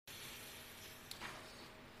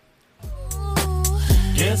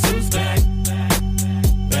Guess who's back?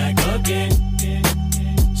 Back again.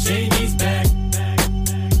 Shady's back.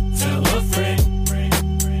 Tell a friend.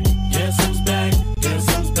 Guess who's back?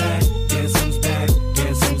 Guess who's back? Guess who's back?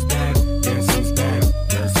 Guess who's back? Guess who's back?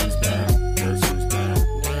 Guess who's back? Guess who's back?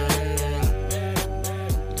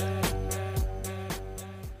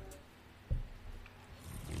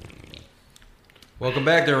 Welcome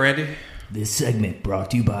back there, Randy. This segment brought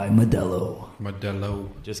to you by Modelo. Modelo.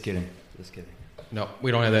 Just kidding. Just kidding. No,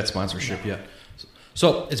 we don't have that sponsorship yet.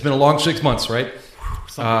 So it's been a long 6 months, right?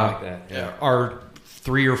 Something like that. Yeah. Our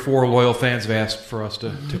 3 or 4 loyal fans have asked for us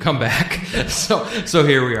to come back. So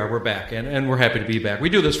here we are. We're back, and we're happy to be back. We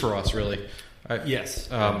do this for us, really. Yes.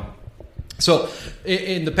 So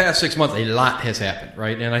in the past 6 months, a lot has happened,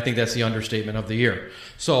 right? And I think that's the understatement of the year.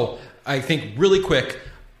 So I think really quick,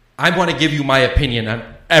 I want to give you my opinion on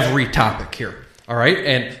every topic here, all right?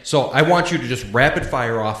 And so I want you to just rapid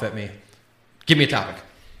fire off at me. Give me a topic.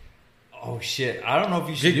 Oh, shit. I don't know if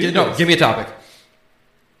you should do this. No, give me a topic.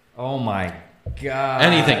 Oh, my God.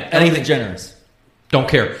 Anything. Ellen DeGeneres. Don't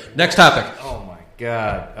care. Next topic. Oh, my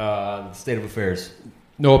God. The state of affairs.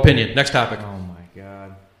 No opinion. Next topic. Oh, my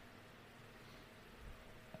God.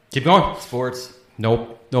 Keep going. Sports.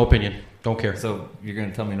 Nope. No opinion. Don't care. So you're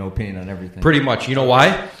going to tell me no opinion on everything? Pretty much. You know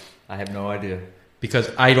why? I have no idea.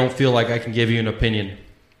 Because I don't feel like I can give you an opinion.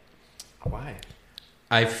 Why?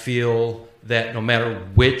 I feel that no matter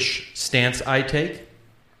which stance I take,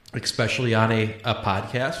 especially on a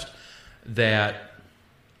podcast, that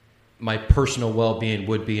my personal well-being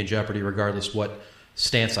would be in jeopardy regardless what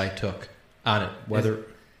stance I took on it.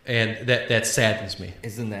 And that saddens me.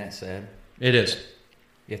 Isn't that sad? It is.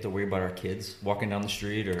 You have to worry about our kids walking down the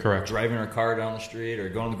street or Correct. Driving our car down the street or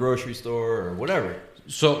going to the grocery store or whatever.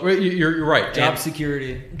 So you're right. Job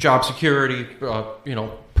security,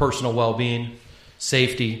 personal well-being,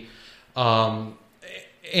 safety, and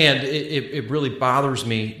it really bothers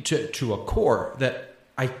me to a core that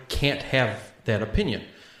I can't have that opinion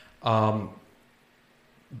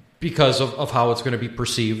because of how it's going to be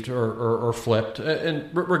perceived or flipped. And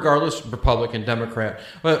regardless, Republican, Democrat,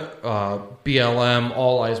 BLM,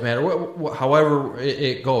 All Lives Matter, however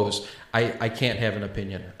it goes, I can't have an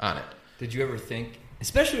opinion on it. Did you ever think,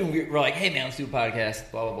 especially when we're like, hey man, let's do a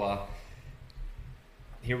podcast, blah, blah, blah.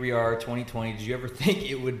 Here we are, 2020. Did you ever think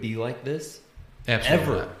it would be like this? Absolutely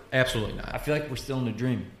Ever? not. Absolutely not. I feel like we're still in a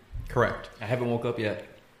dream. Correct. I haven't woke up yet.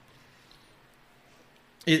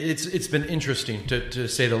 It's been interesting to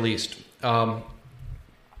say the least. I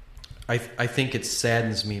think it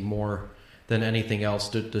saddens me more than anything else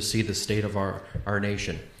to see the state of our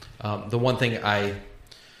nation. The one thing I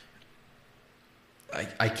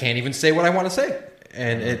can't even say what I want to say,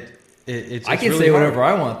 and it's I can really say hard. whatever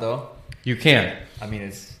I want though. You can. I mean,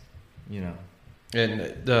 it's, And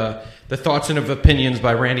the thoughts and of opinions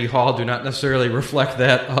by Randy Hall do not necessarily reflect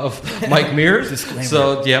that of Mike Mears. Disclaimer.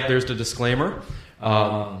 So, yeah, there's the disclaimer.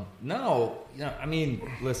 No, I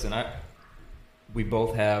mean, listen, we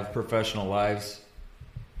both have professional lives.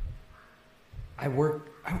 I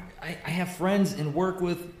have friends and work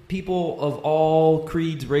with people of all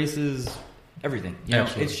creeds, races, everything.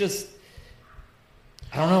 Absolutely. It's just,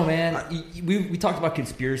 I don't know, man. We talked about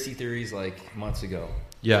conspiracy theories like months ago.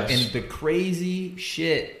 Yes. And the crazy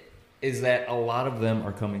shit is that a lot of them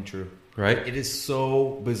are coming true. Right. It is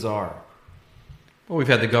so bizarre. Well, we've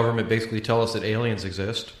had the government basically tell us that aliens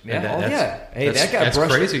exist. Yeah. And Hey, that got that's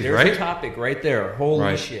brushed. crazy, There's right? a topic right there. Holy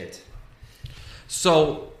Right. shit.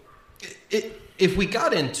 So, if we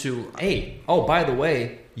got into... Hey, by the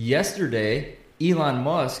way, yesterday, Elon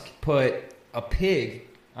Musk put a pig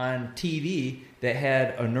on TV that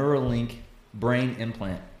had a Neuralink brain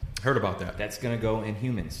implant. Heard about that. That's going to go in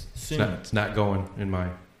humans soon. It's not going in my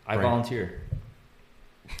I brain. volunteer.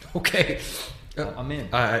 Okay. I'm in.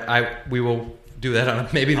 We will do that on...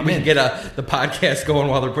 Maybe I'm we in. can get the podcast going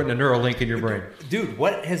while they're putting a Neuralink in your brain. Dude,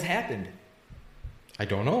 what has happened? I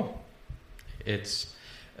don't know. It's...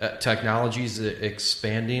 technology's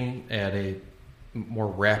expanding at a more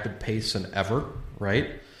rapid pace than ever,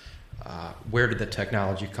 right? Where did the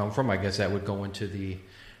technology come from? I guess that would go into the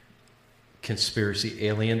conspiracy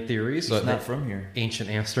alien theories. It's not from here. Ancient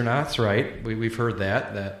astronauts, right? We've heard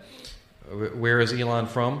that. Where is Elon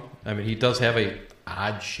from? I mean, he does have a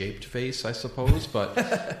odd-shaped face, I suppose, but...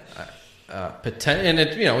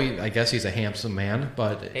 I guess he's a handsome man,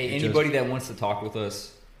 but... Hey, anybody that wants to talk with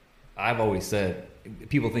us, I've always said,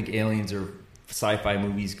 people think aliens are sci-fi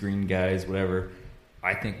movies, green guys, whatever.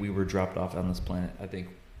 I think we were dropped off on this planet. I think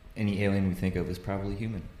any alien we think of is probably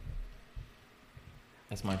human.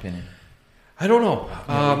 That's my opinion. I don't know.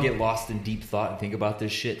 We get lost in deep thought and think about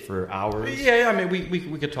this shit for hours. Yeah, I mean,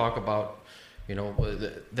 we could talk about not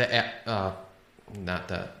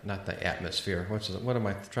the atmosphere. What am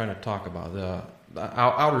I trying to talk about? The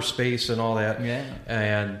outer space and all that. Yeah.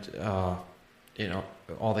 And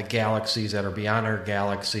all the galaxies that are beyond our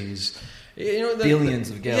galaxies. Billions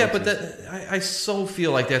of galaxies. Yeah, but I so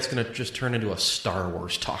feel like that's going to just turn into a Star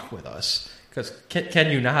Wars talk with us. Because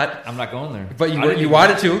can you not? I'm not going there. But you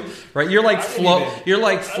wanted to, right? You're like Flo. You're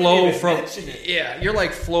like Flo from. mention it. Yeah, you're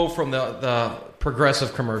like Flo from the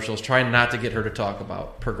Progressive commercials, trying not to get her to talk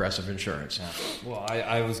about Progressive insurance. Yeah. Well,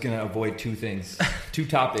 I was going to avoid two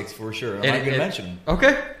topics for sure. I'm not going to mention them.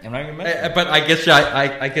 Okay. I'm not going to mention them. But I guess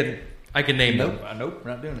I can name them. Nope,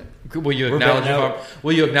 we're not doing it. Will you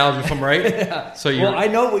acknowledge if I'm right? Yeah. So you. Well, I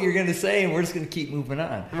know what you're going to say, and we're just going to keep moving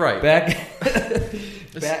on. Right. Back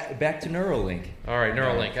to Neuralink. All right,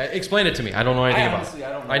 Neuralink. Explain it to me. I don't know anything about honestly, it.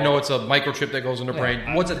 I don't know. I know it's a microchip that goes in the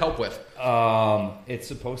brain. What's it help with? It's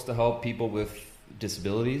supposed to help people with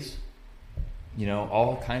disabilities.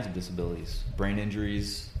 All kinds of disabilities, brain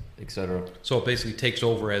injuries, etc. So it basically takes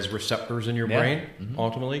over as receptors in your brain,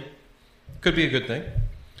 ultimately. Could be a good thing.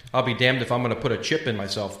 I'll be damned if I'm going to put a chip in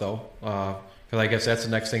myself, though, because I guess that's the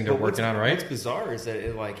next thing they're working on, right? What's bizarre is that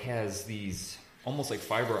it has these almost like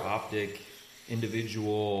fiber optic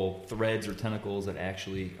individual threads or tentacles that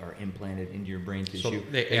actually are implanted into your brain tissue. So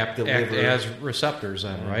they act as receptors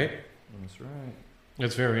then, right? That's right.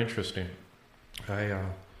 It's very interesting.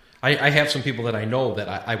 I have some people that I know that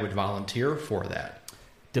I would volunteer for that.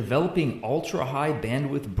 Developing ultra-high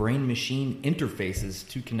bandwidth brain-machine interfaces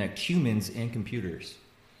to connect humans and computers.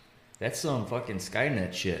 That's some fucking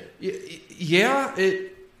Skynet shit. Yeah,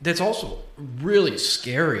 that's also really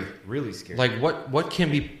scary. Really scary. Like, what can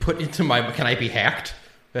be put into my... Can I be hacked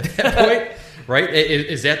at that point? Right?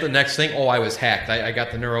 Is that the next thing? Oh, I was hacked. I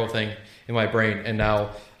got the neuro thing in my brain, and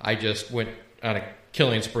now I just went on a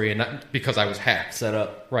killing spree, and not because I was hacked. Set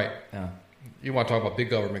up. Right. Yeah. You want to talk about big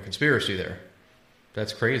government conspiracy there.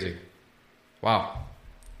 That's crazy. Wow.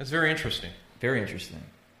 That's very interesting. Very interesting.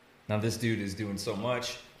 Now, this dude is doing so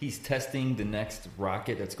much. He's testing the next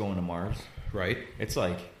rocket that's going to Mars. Right. It's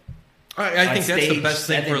like... I think that's the best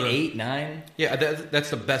thing for 8, 9. Yeah, that's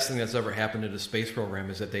the best thing that's ever happened to the space program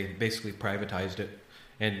is that they basically privatized it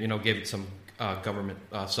and gave it some government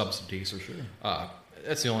subsidies. For sure.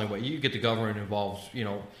 That's the only way you get the government involved.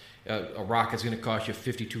 A rocket's going to cost you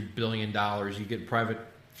 $52 billion. You get a private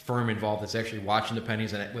firm involved that's actually watching the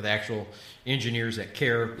pennies and with actual engineers that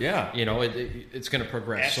care. Yeah. It's going to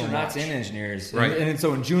progress so much. Astronauts and engineers. Right. And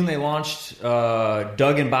so in June they launched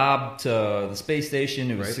Doug and Bob to the space station.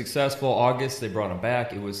 It was successful. August they brought them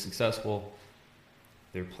back. It was successful.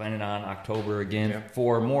 They're planning on October again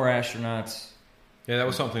for more astronauts. Yeah, that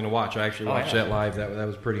was something to watch. I actually watched that live. That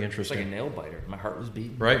was pretty interesting. It's like a nail biter. My heart was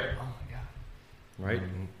beating. Right. Oh my god. Right.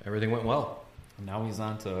 And everything went well. And now he's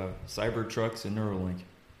on to Cybertrucks and Neuralink.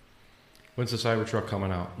 When's the Cybertruck coming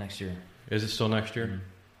out? Next year. Is it still next year? Mm-hmm.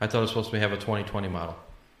 I thought it was supposed to have a 2020 model.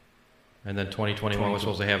 And then 2021 was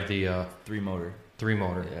supposed to have the... 3-motor.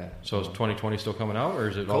 3-motor. Yeah. So is 2020 still coming out, or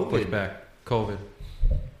is it all pushed back? COVID.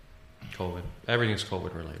 Everything's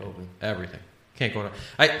COVID related. Everything. Can't go to...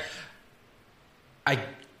 I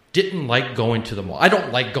didn't like going to the mall. I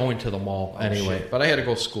don't like going to the mall anyway, but I had to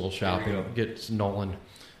go school shopping, get Nolan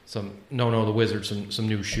the Wizard some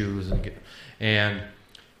new shoes, and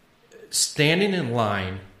standing in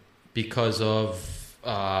line because you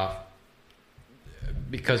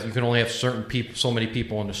can only have so many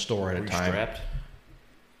people in the store at a time. Strapped?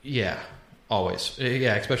 Yeah, always.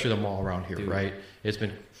 Yeah, especially the mall around here, right? It's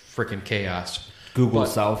been freaking chaos. Google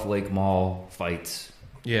South Lake Mall fights.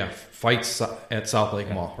 Yeah, fights at South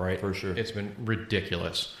Lake Mall, right? For sure. It's been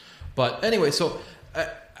ridiculous. But anyway, so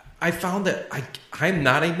I found that I'm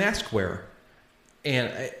not a mask wearer.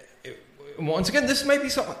 And once again, this might be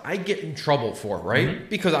something I get in trouble for, right? Mm-hmm.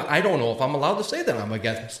 Because I don't know if I'm allowed to say that I'm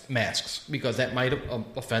against masks, because that might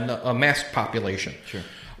offend a mask population. Sure.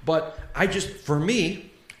 But for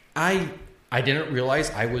me, I didn't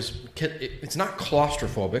realize it's not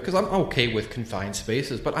claustrophobic, because I'm okay with confined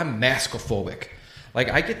spaces, but I'm maskophobic. Like,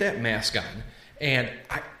 I get that mask on, and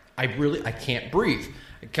I can't breathe.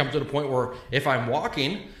 It comes to the point where if I'm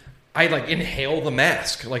walking, I inhale the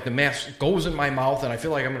mask. Like, the mask goes in my mouth, and I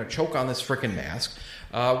feel like I'm going to choke on this freaking mask.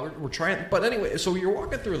 We're trying, but anyway, so you're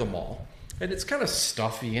walking through the mall, and it's kind of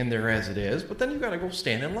stuffy in there as it is, but then you got to go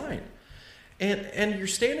stand in line. And you're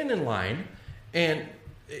standing in line, and,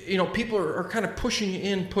 people are kind of pushing you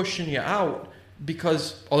in, pushing you out,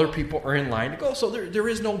 because other people are in line to go. So there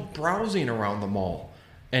is no browsing around the mall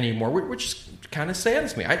anymore, which kind of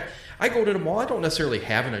saddens me. I go to the mall. I don't necessarily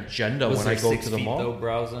have an agenda when I go to the mall. Though,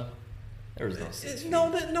 browsing? There was no 6 feet.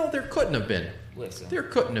 No, there couldn't have been. Listen. There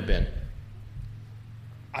couldn't have been.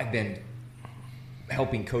 I've been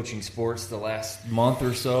helping coaching sports the last month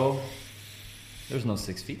or so. There's no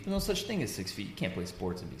 6 feet. There's no such thing as 6 feet. You can't play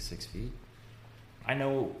sports and be 6 feet. I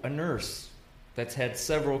know a nurse that's had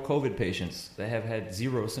several COVID patients that have had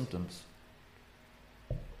 0 symptoms.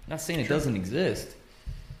 Not saying it doesn't exist.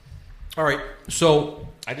 All right, so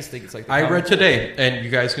I just think it's like I read today, and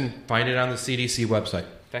you guys can find it on the CDC website.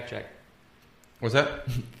 Fact check. What's that?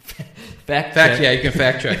 Fact check. Yeah, you can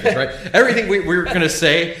fact check this, right? Everything we're going to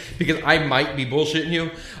say, because I might be bullshitting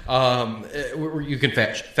you, you can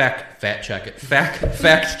fact check it.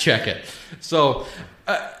 Fact check it. So,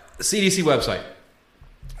 CDC website,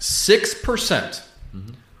 6%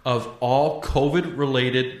 of all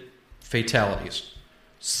COVID-related fatalities,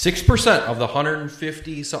 6% of the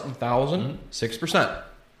 150-something thousand, 6%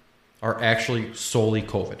 are actually solely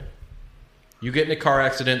COVID. You get in a car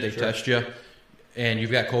accident, they test you, and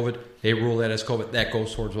you've got COVID, they rule that as COVID. That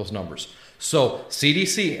goes towards those numbers. So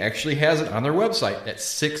CDC actually has it on their website that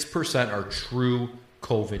 6% are true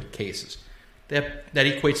COVID cases. That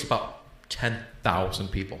equates to about 10,000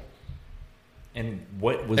 people. And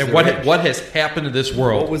what was and their age? what has happened to this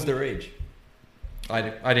world? What was their age?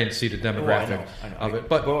 I didn't see the demographic I know. of it,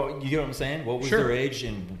 but you get what I'm saying? What was Sure. their age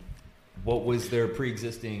and what was their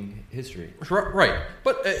pre-existing history? right.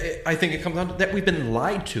 But I think it comes down to that we've been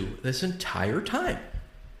lied to this entire time.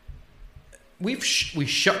 We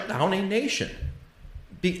shut down a nation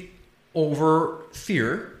over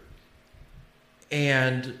fear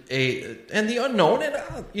and the unknown.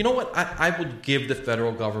 And you know what? I would give the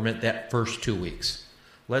federal government that first 2 weeks.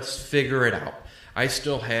 Let's figure it out. I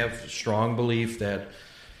still have strong belief that,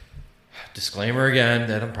 disclaimer again,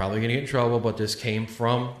 that I'm probably going to get in trouble, but this came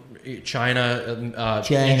from China.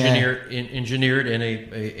 Engineered in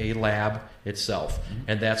a lab itself.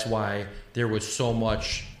 And that's why there was so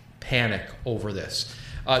much panic over this.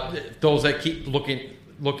 Those that keep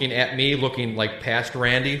looking at me, looking like past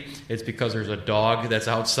Randy, it's because there's a dog that's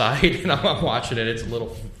outside and I'm watching it. It's a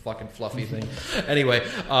little fucking fluffy thing. Anyway,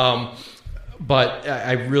 but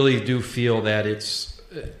I really do feel that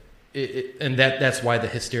and that's why the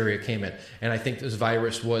hysteria came in. And I think this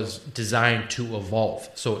virus was designed to evolve,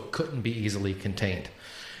 so it couldn't be easily contained.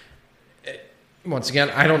 Once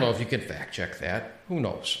again, I don't know if you can fact check that. Who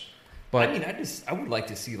knows? But I mean, I would like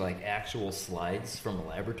to see like actual slides from a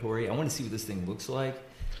laboratory. I want to see what this thing looks like.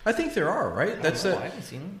 I think there are, right? I haven't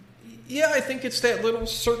seen them. Yeah, I think it's that little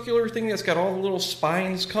circular thing that's got all the little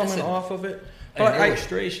spines coming off of it. But an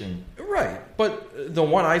illustration. Right. But the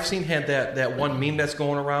one I've seen had that one meme that's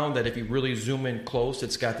going around that if you really zoom in close,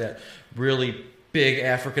 it's got that really big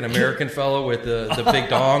African-American fellow with the big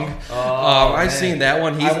dong. I've seen that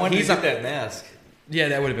one. I wanted to get that mask. Yeah,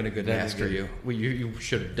 that would have been a good mask for you. Well, you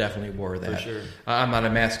should have definitely wore that. For sure. I'm not a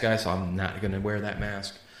mask guy, so I'm not going to wear that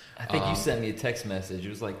mask. I think you sent me a text message. It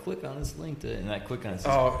was like, click on this link and I click on it.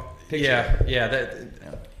 Picture. Yeah.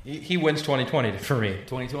 He wins 2020 for me.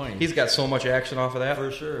 2020. He's got so much action off of that.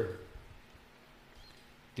 For sure.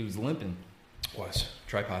 Dude's limping.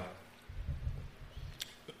 Tripod.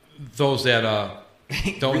 Those that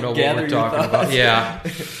don't know what Gather we're your talking thoughts. about. Yeah.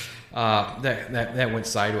 That went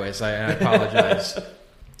sideways. I apologize.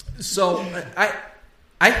 So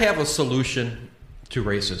I have a solution to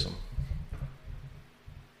racism.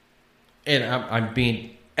 And I'm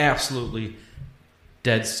being absolutely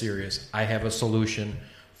dead serious. I have a solution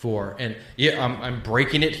and I'm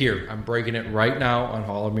breaking it here. I'm breaking it right now on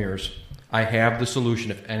Hall of Mirrors. I have the solution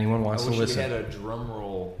if anyone wants to listen. I wish we had a drum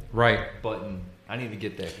roll button. I need to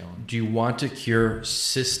get that going. Do you want to cure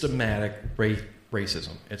systematic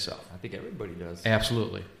racism itself? I think everybody does.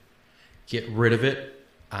 Absolutely. Get rid of it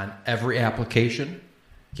on every application.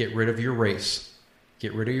 Get rid of your race.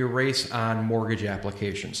 Get rid of your race on mortgage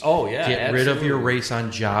applications. Oh, yeah, Get rid of your race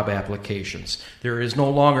on job applications. There is no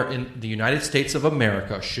longer, in the United States of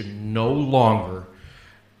America, should no longer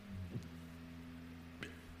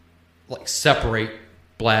separate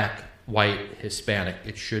black, white, Hispanic.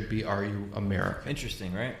 It should be, are you American?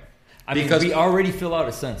 Interesting, right? Because we already fill out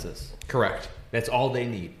a census. Correct. That's all they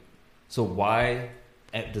need. So why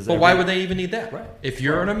does that? But why would they even need that? Right. If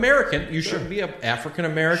you're an American, you shouldn't be an African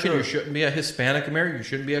American. Sure. You shouldn't be a Hispanic American. You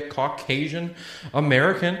shouldn't be a Caucasian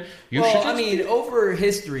American. Over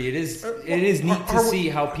history, it is neat to see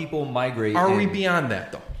how people migrate. Are we beyond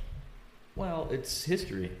that, though? Well, it's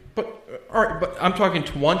history. But all right, but I'm talking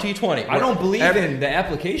 2020. I don't believe in the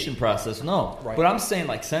application process, no. Right. But I'm saying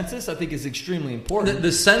census, I think is extremely important.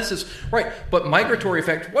 The census, right? But migratory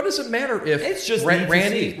effect. What does it matter if It's just neat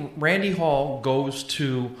to Randy Hall goes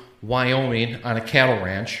to Wyoming on a cattle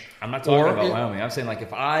ranch? I'm not talking about Wyoming. I'm saying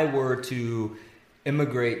if I were to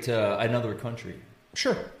immigrate to another country,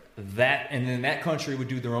 Sure. that, and then that country would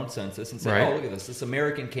do their own census and say, Right. "Oh, look at this! This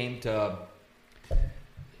American came to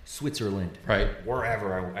Switzerland, Right.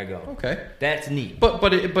 wherever I go." Okay. That's neat.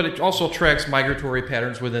 But it also tracks migratory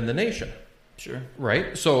patterns within the nation. Sure.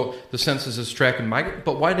 Right, so the census is tracking migrant.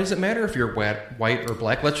 But why does it matter if you're white or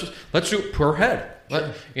black? Let's do it per head.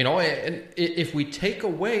 Sure. And if we take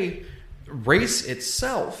away race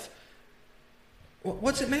itself,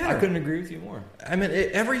 what's it matter? I couldn't agree with you more. I mean,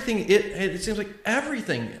 everything. It seems like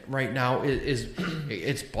everything right now is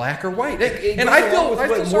it's black or white. And I goes feel along with I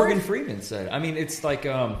feel what sorry. Morgan Freeman said. I mean, it's like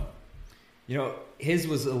his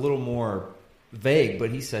was a little more vague,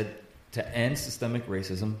 but he said to end systemic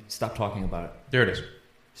racism, stop talking about it. There it is.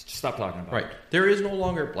 Just stop talking about Right. it. There is no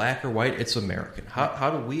longer black or white. It's American. How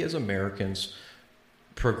do we as Americans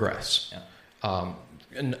progress? Yeah.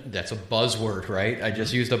 And that's a buzzword, right? I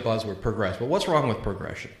just used a buzzword, progress. But what's wrong with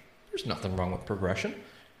progression? There's nothing wrong with progression,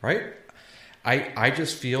 right? I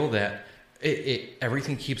just feel that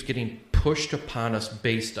everything keeps getting pushed upon us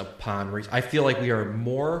based upon race. I feel like we are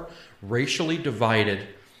more racially divided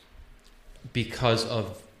because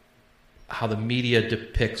of how the media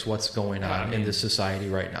depicts what's going on in this society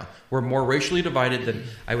right now. We're more racially divided than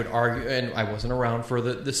I would argue, and I wasn't around for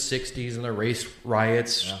the 60s and the race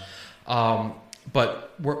riots,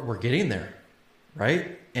 but we're getting there,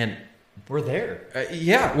 right? And We're there.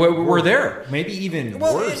 we're there. Maybe even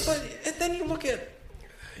worse. But then you look at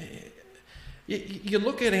you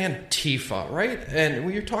look at Antifa, right? And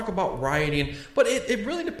when you talk about rioting, but it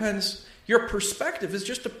really depends. Your perspective is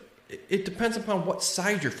just it depends upon what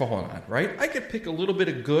side you're falling on, right? I could pick a little bit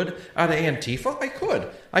of good out of Antifa.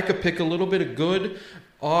 I could pick a little bit of good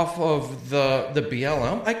off of the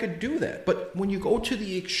BLM. I could do that. But when you go to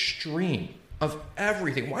the extreme of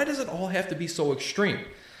everything, why does it all have to be so extreme?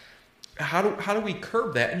 How do we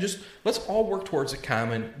curb that and just let's all work towards a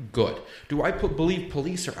common good? Do I believe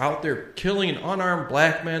police are out there killing unarmed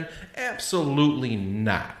black men? Absolutely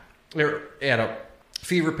not. They're at a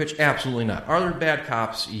fever pitch? Absolutely not. Are there bad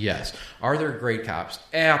cops? Yes. Are there great cops?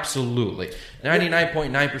 Absolutely.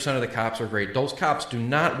 99.9% of the cops are great. Those cops do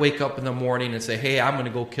not wake up in the morning and say, hey, I'm going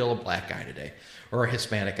to go kill a black guy today or a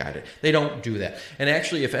Hispanic guy today. They don't do that. And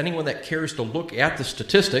actually, if anyone that cares to look at the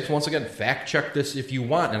statistics, once again, fact check this if you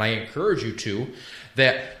want, and I encourage you to,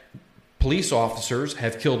 that police officers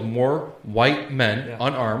have killed more white men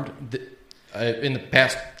unarmed in the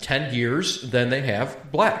past 10 years than they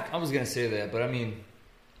have black. I was going to say that, but I mean,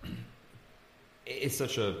 it's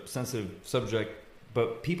such a sensitive subject,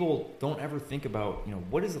 but people don't ever think about,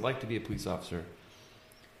 what is it like to be a police officer?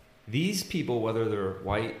 These people, whether they're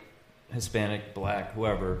white, Hispanic, black,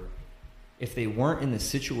 whoever, if they weren't in the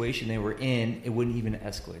situation they were in, it wouldn't even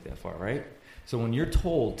escalate that far, right? So when you're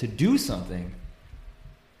told to do something,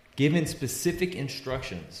 given specific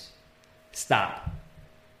instructions, stop.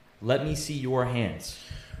 Let me see your hands.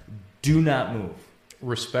 Do not move.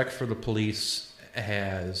 Respect for the police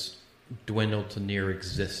has dwindled to near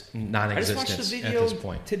non-existence I just watched the at video this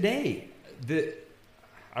point. today.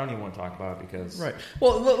 I don't even want to talk about it because... Right.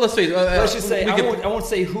 Well, let's say... let's just say, I won't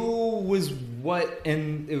say who was what,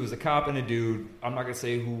 and it was a cop and a dude. I'm not going to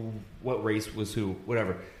say what race was who,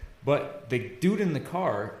 whatever. But the dude in the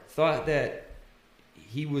car thought that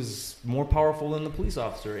he was more powerful than the police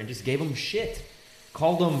officer and just gave him shit.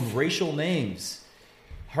 Called him racial names.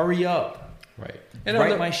 Hurry up. Right. And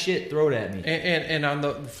write my shit, throw it at me. And on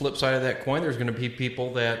the flip side of that coin, there's going to be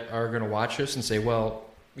people that are going to watch us and say, well,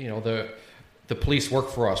 the police work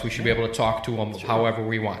for us. We should be able to talk to them however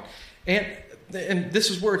we want. And this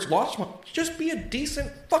is where it's lost. Just be a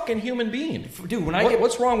decent fucking human being. Dude,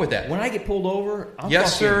 what's wrong with that? When I get pulled over,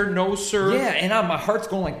 yes, sir, no, sir. Yeah, and my heart's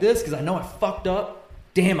going like this because I know I fucked up.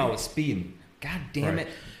 Damn, I was speeding. God damn it.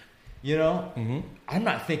 Mm-hmm. I'm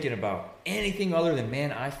not thinking about anything other than,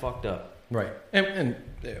 man, I fucked up. Right. And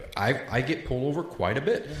I get pulled over quite a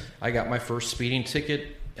bit. Yeah. I got my first speeding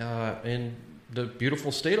ticket in the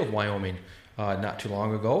beautiful state of Wyoming not too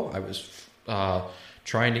long ago. I was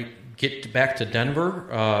trying to get back to Denver,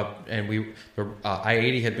 and the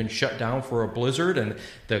I-80 had been shut down for a blizzard, and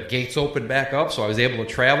the gates opened back up, so I was able to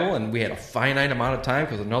travel, and we had a finite amount of time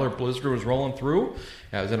because another blizzard was rolling through.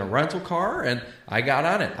 I was in a rental car, and I got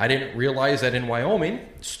on it. I didn't realize that in Wyoming,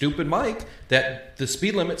 stupid Mike, that the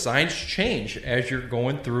speed limit signs change as you're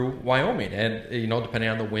going through Wyoming, and depending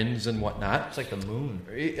on the winds and whatnot. It's like the moon,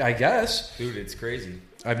 I guess. Dude, it's crazy.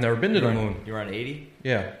 I've never been to the moon. You're on 80?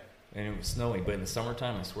 Yeah. And it was snowing, but in the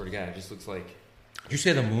summertime, I swear to God, it just looks like... Did you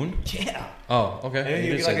say the moon? Yeah. Oh, okay. And then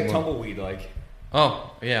you get like a tumbleweed, like...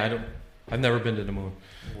 Oh, yeah, I've never been to the moon.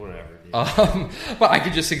 Whatever. But I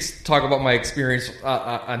could just talk about my experience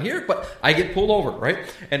on here. But I get pulled over, right?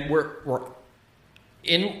 And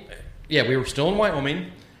we were still in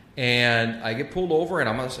Wyoming, and I get pulled over,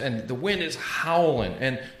 and the wind is howling,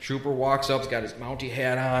 and trooper walks up, he's got his Mountie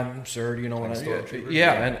hat on, sir, do you know what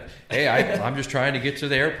and hey, I'm just trying to get to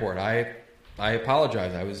the airport. I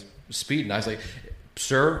apologize. I was speeding. I was like,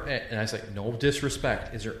 sir, and I was like, no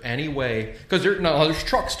disrespect. Is there any way? Because there's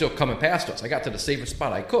trucks still coming past us. I got to the safest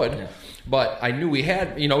spot I could, but I knew we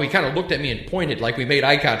had. He kind of looked at me and pointed like we made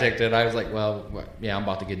eye contact, and I was like, well, yeah, I'm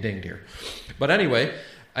about to get dinged here. But anyway,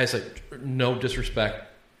 I was like, no disrespect,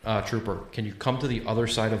 trooper. Can you come to the other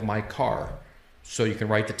side of my car so you can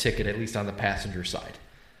write the ticket at least on the passenger side?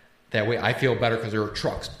 That way, I feel better because there are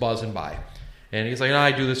trucks buzzing by. And he's like, no,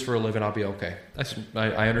 I do this for a living. I'll be okay.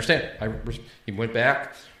 I understand. He went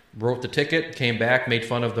back, wrote the ticket, came back, made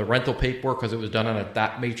fun of the rental paperwork because it was done on a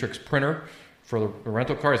dot matrix printer for the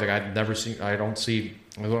rental car. He's like, I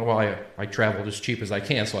traveled as cheap as I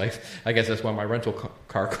can, so I guess that's why my rental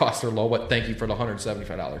car costs are low, but thank you for the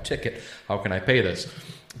 $175 ticket. How can I pay this?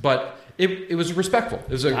 But it was respectful. It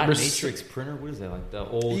was a dot matrix printer? What is that? Like the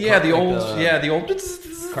old... the old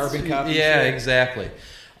carbon copy? Yeah, shit? Exactly.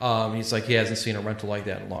 He's like, he hasn't seen a rental like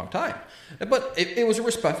that in a long time. But it was a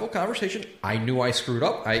respectful conversation. I knew I screwed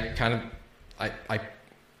up. I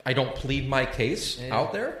don't plead my case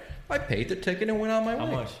out there. I paid the ticket and went on my way. How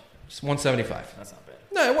much? It's $175. That's not bad.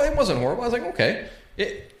 No, it wasn't horrible. I was like, okay.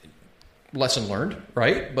 Lesson learned,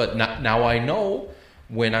 right? But now I know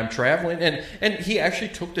when I'm traveling. And he actually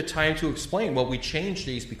took the time to explain, well, we changed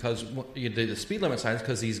these because the speed limit signs,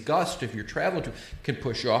 because these gusts, if you're traveling to, can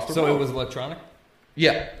push you off the road. So it was electronic?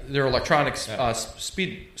 Yeah, they're electronic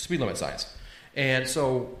speed limit signs. And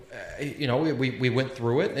so, we went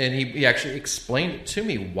through it, and he actually explained it to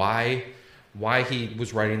me why he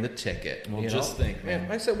was writing the ticket. Well, just think, man.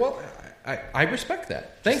 And I said, well, I respect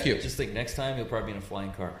that. Thank you. Just think, next time you'll probably be in a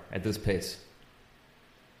flying car at this pace.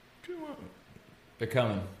 They're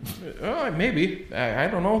coming. Maybe. I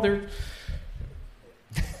don't know. They're...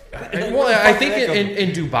 I think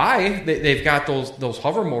in Dubai, they've got those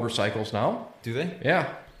hover motorcycles now. Do they?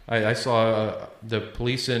 Yeah. I saw the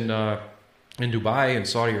police in Dubai and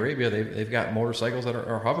Saudi Arabia. They've got motorcycles that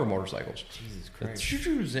are hover motorcycles. Jesus Christ!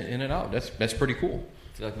 It's in and out. That's pretty cool.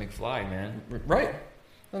 I feel like McFly, man. Right.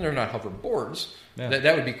 And they're not hoverboards. Yeah.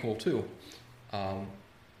 That would be cool too.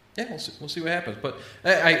 We'll see what happens. But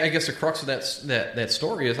I guess the crux of that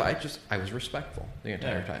story is I was respectful the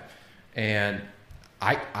entire time, and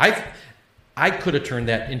I could have turned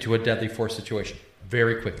that into a deadly force situation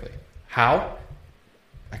very quickly. How?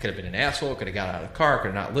 I could have been an asshole. Could have got out of the car. Could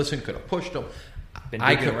have not listened. Could have pushed them. Been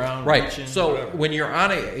digging around, right. reaching, so whatever. when you're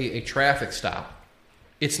on a traffic stop,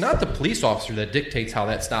 it's not the police officer that dictates how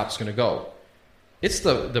that stop's going to go. It's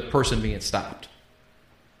the person being stopped.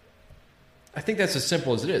 I think that's as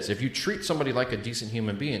simple as it is. If you treat somebody like a decent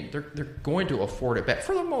human being, they're going to afford it back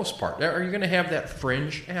for the most part. Are you going to have that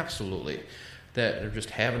fringe? Absolutely. That they're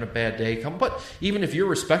just having a bad day. But even if you're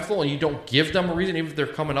respectful and you don't give them a reason, even if they're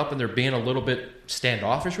coming up and they're being a little bit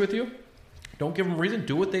standoffish with you, don't give them a reason.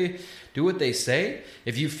 Do what they say.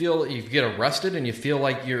 If you feel you get arrested and you feel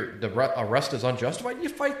like the arrest is unjustified, you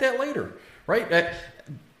fight that later, right?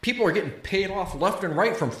 People are getting paid off left and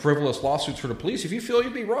right from frivolous lawsuits for the police. If you feel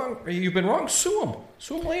you've been wrong, sue them.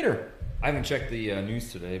 Sue them later. I haven't checked the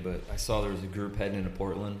news today, but I saw there was a group heading into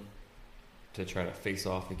Portland to try to face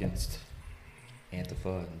off against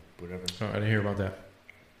Antifa and whatever. Oh, I didn't hear about that.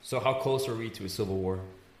 So how close are we to a civil war?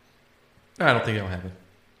 I don't think it'll happen.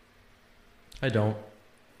 I don't.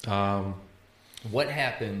 What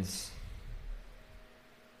happens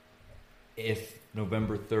if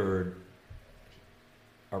November 3rd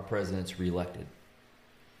our president's reelected?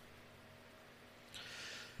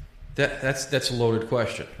 That's a loaded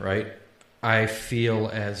question, right? I feel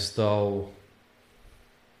as though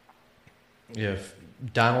if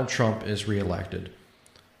Donald Trump is reelected,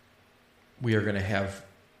 we are going to have...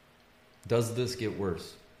 Does this get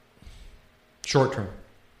worse? Short term,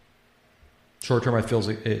 I feel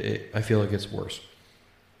it gets worse.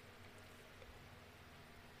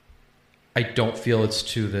 I don't feel it's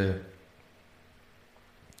to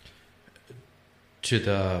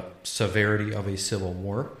the severity of a civil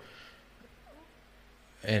war.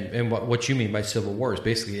 And what you mean by civil war is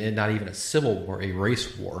basically not even a civil war, a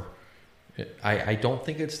race war. I don't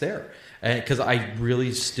think it's there, because I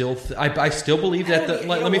really still I still believe that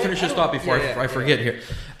let me finish this thought before I forget here.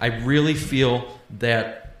 I really feel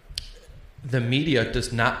that the media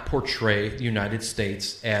does not portray the United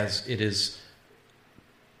States as it is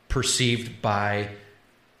perceived by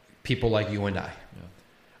people like you and I. Yeah.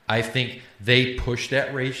 I think they push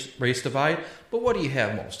that race divide, but what do you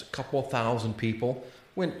have most? A couple thousand people.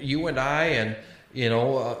 When you and I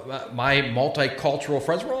My multicultural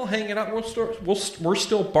friends, we're all hanging out. We're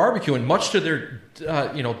still barbecuing, much to their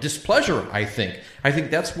displeasure. I think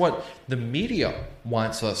that's what the media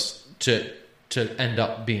wants us to end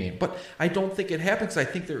up being. But I don't think it happens. I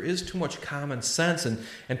think there is too much common sense,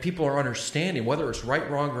 and people are understanding, whether it's right,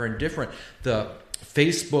 wrong, or indifferent. The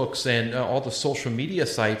Facebooks and all the social media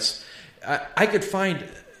sites, I could find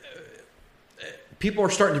people are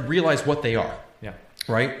starting to realize what they are. Yeah.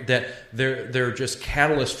 Right? That they're just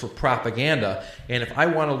catalysts for propaganda. And if I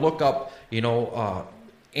want to look up,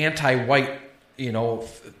 anti-white,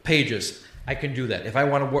 pages, I can do that. If I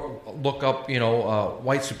want to look up,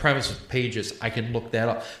 white supremacist pages, I can look that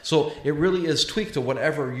up. So it really is tweaked to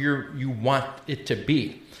whatever you want it to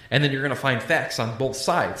be. And then you're going to find facts on both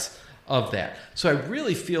sides of that. So I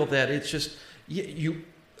really feel that it's just,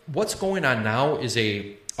 what's going on now is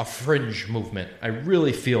a fringe movement. I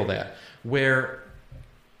really feel that. Where...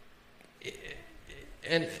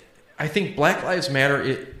 And I think Black Lives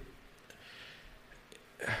Matter,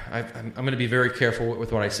 I'm going to be very careful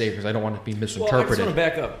with what I say because I don't want to be misinterpreted. Well, I just want to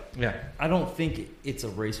back up. Yeah. I don't think it's a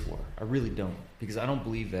race war. I really don't. Because I don't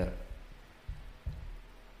believe that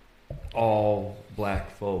all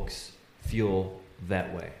black folks feel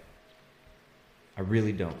that way. I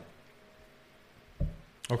really don't.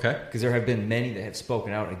 Okay. Because there have been many that have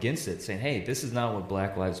spoken out against it, saying, hey, this is not what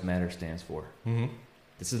Black Lives Matter stands for. Mm-hmm.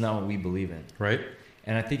 This is not what we believe in. Right.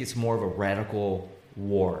 And I think it's more of a radical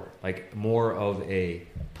war, like more of a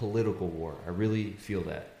political war. I really feel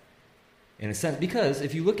that. In a sense, because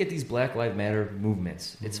if you look at these Black Lives Matter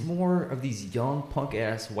movements, it's more of these young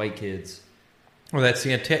punk-ass white kids. Well, that's the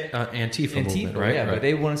Antifa movement, right? Yeah, right. But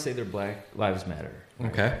they want to say their Black Lives Matter.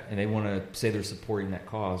 Right? Okay. And they want to say they're supporting that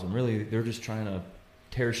cause. And really, they're just trying to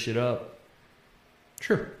tear shit up.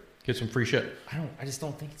 Sure. Get some free shit. I just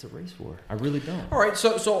don't think it's a race war. I really don't. All right,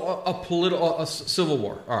 so a civil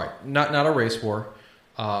war. All right, not a race war.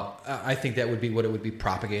 I think that would be what it would be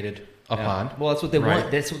propagated upon. Yeah. Well, that's what they right.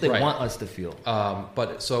 want. That's what they right. want us to feel.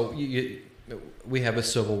 But so we have a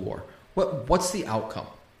civil war. What's the outcome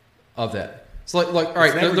of that? It's like all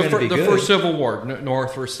right, the first Civil War,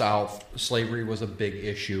 North or South, slavery was a big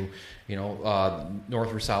issue.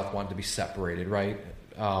 North or South wanted to be separated, right?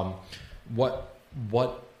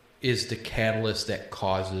 What is the catalyst that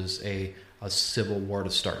causes a civil war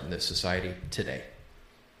to start in this society today?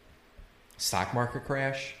 Stock market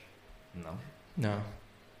crash? No.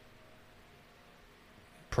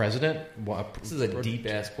 President? This is a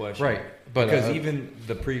deep-ass question. Right. But, because even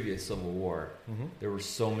the previous Civil War, there were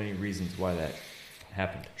so many reasons why that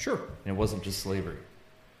happened. Sure. And it wasn't just slavery.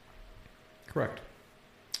 Correct.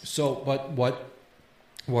 So, but what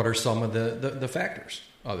are some of the factors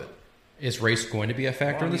of it? Is race going to be a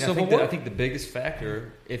factor in the Civil War? I think the biggest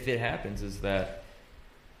factor, if it happens, is that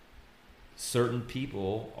certain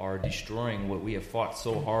people are destroying what we have fought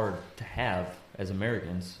so hard to have as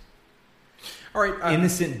Americans. All right.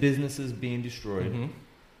 Innocent businesses being destroyed.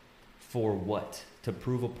 For what? To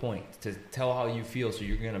prove a point. To tell how you feel. So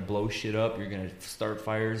you're going to blow shit up. You're going to start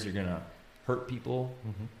fires. You're going to hurt people.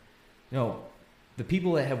 No. The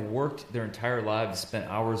people that have worked their entire lives, spent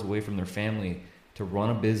hours away from their family to run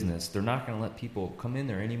a business, they're not going to let people come in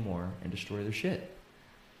there anymore and destroy their shit.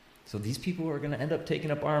 So these people are going to end up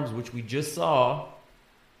taking up arms, which we just saw.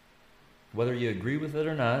 Whether you agree with it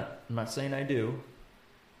or not, I'm not saying I do.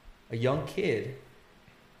 A young kid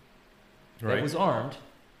that was armed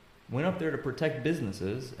went up there to protect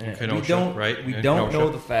businesses, and we don't know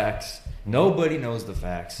the facts. Nobody knows the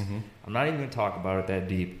facts. I'm not even going to talk about it that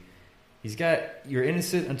deep. You're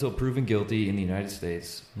innocent until proven guilty in the United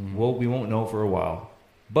States. Well, we won't know for a while.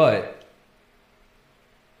 But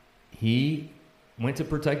he went to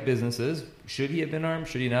protect businesses. Should he have been armed?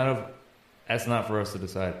 Should he not have? That's not for us to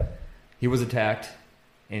decide. He was attacked,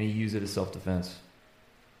 and he used it as self-defense.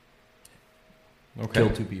 Okay.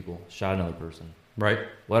 Killed 2 people, shot another person. Right.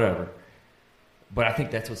 Whatever. But I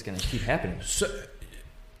think that's what's going to keep happening. So,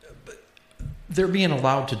 they're being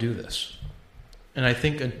allowed to do this. And I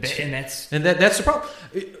think, that's the problem.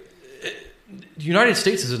 The United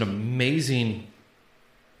States is an amazing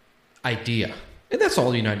idea, and that's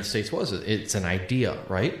all the United States was. It's an idea,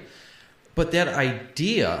 right? But that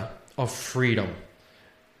idea of freedom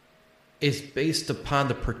is based upon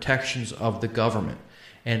the protections of the government.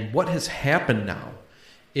 And what has happened now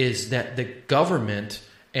is that the government,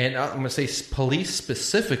 and I'm going to say police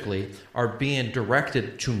specifically, are being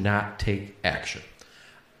directed to not take action.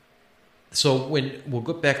 So we'll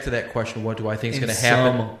get back to that question, what do I think is going to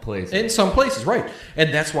happen? In some places. In some places, right.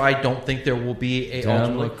 And that's why I don't think there will be a...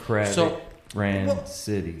 Democratic ran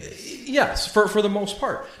cities. Yes, for the most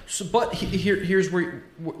part. So, but here's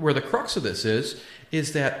where the crux of this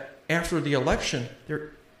is that after the election,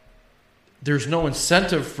 there's no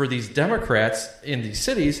incentive for these Democrats in these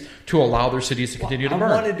cities to allow their cities to continue to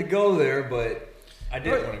burn. I wanted to go there, but I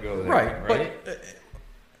didn't want to go there. Right? But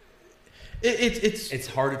it's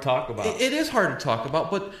hard to talk about. It is hard to talk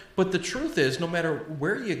about, but the truth is, no matter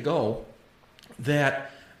where you go,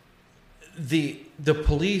 that the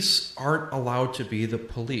police aren't allowed to be the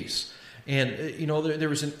police. And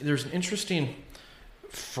there's an interesting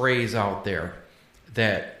phrase out there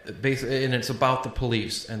that basically, and it's about the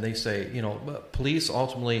police, and they say, police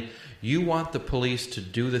ultimately, you want the police to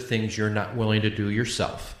do the things you're not willing to do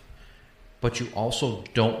yourself, but you also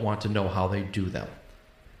don't want to know how they do them.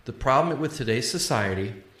 The problem with today's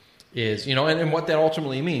society is, and what that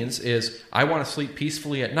ultimately means is, I want to sleep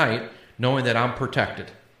peacefully at night knowing that I'm protected,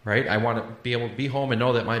 right? I want to be able to be home and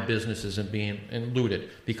know that my business isn't being looted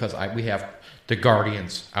because we have the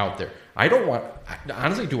guardians out there. I don't want,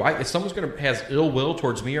 honestly, if someone's has ill will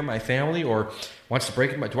towards me or my family or wants to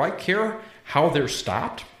break it, do I care how they're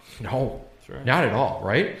stopped? No, right. Not at all,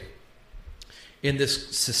 right? In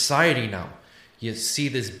this society now, you see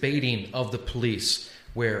this baiting of the police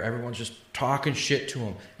where everyone's just talking shit to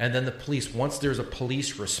them. And then the police, once there's a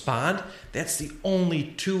police respond, that's the only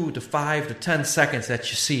 2 to 5 to 10 seconds that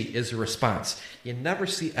you see is a response. You never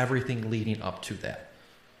see everything leading up to that.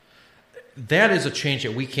 That is a change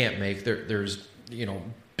that we can't make. There's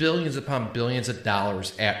billions upon billions of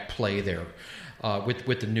dollars at play there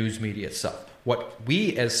with the news media itself. What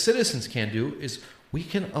we as citizens can do is we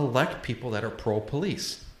can elect people that are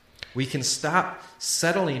pro-police. We can stop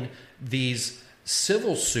settling these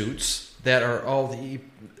civil suits that are, the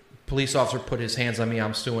police officer put his hands on me,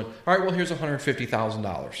 I'm suing. All right, well, here's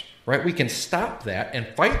 $150,000, right? We can stop that and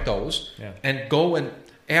fight those and go and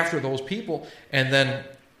after those people and then,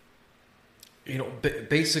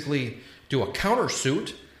 basically do a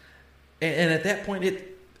countersuit. And at that point,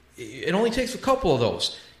 it only takes a couple of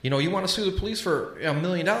those. You want to sue the police for $1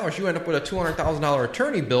 million, you end up with a $200,000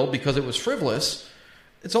 attorney bill because it was frivolous.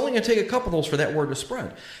 It's only going to take a couple of those for that word to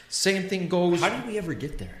spread. Same thing goes... How did we ever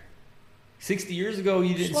get there? 60 years ago,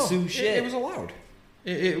 you didn't sue shit. It was allowed.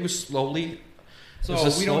 It was slowly... So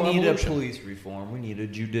we don't need a police reform. We need a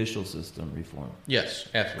judicial system reform. Yes,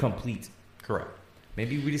 absolutely. Complete. Correct.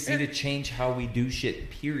 Maybe we just need to change how we do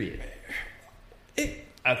shit, period.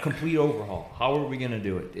 A complete overhaul. How are we going to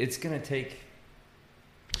do it? It's going to take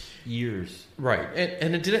years. Right.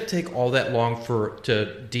 And it didn't take all that long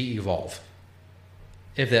to de-evolve,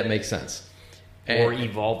 if that makes sense. Or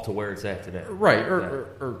evolve to where it's at today. Right,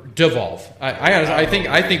 or devolve. I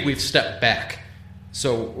think we've stepped back.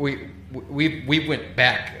 So we went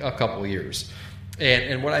back a couple of years.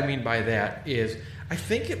 And what I mean by that is I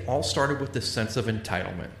think it all started with this sense of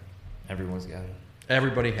entitlement. Everyone's got it.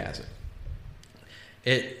 Everybody has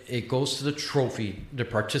it. It goes to the trophy, the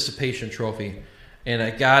participation trophy. And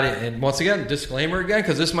I got it. And once again, disclaimer again,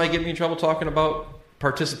 because this might get me in trouble talking about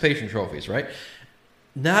participation trophies, right?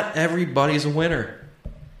 Not everybody's a winner.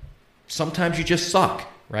 Sometimes you just suck,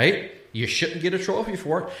 right? You shouldn't get a trophy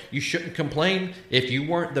for it. You shouldn't complain if you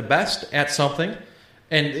weren't the best at something.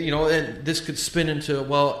 And, and this could spin into,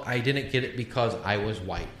 well, I didn't get it because I was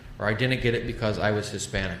white, or I didn't get it because I was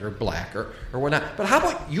Hispanic or black or whatnot. But how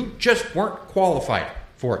about you just weren't qualified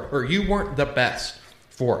for it, or you weren't the best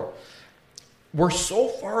for it? We're so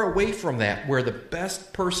far away from that, where the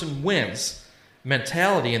best person wins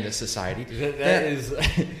mentality in this society. That is...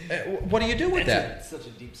 what do you do with that? It's such a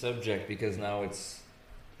deep subject because now it's...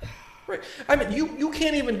 Right. I mean, you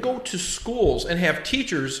can't even go to schools and have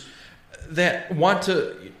teachers that want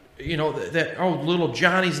to, little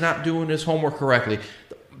Johnny's not doing his homework correctly.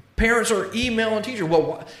 Parents are emailing teachers,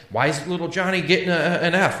 well, why is little Johnny getting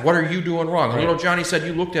an F? What are you doing wrong? Right. Little Johnny said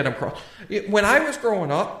you looked at him cross. When I was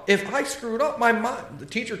growing up, if I screwed up, the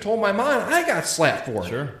teacher told my mom, I got slapped for it.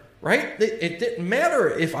 Sure. Right? It didn't matter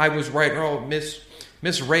if I was right or Miss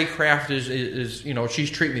Raycraft is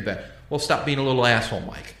she's treating me bad. Well, stop being a little asshole,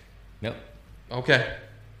 Mike. Yep. Okay.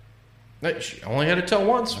 She only had to tell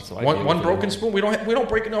once. One broken spoon. We don't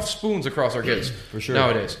break enough spoons across our kids for sure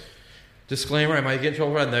nowadays. Disclaimer: I might get in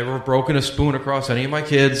trouble. I've never broken a spoon across any of my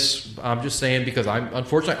kids. I'm just saying because I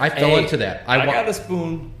fell into that. I got a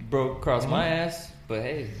spoon broke across my ass, but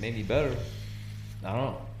hey, made me better.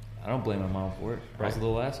 I don't blame my mom for it. I was a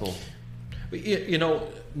little asshole.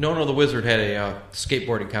 Nono the Wizard had a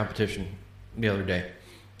skateboarding competition the other day,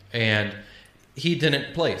 and he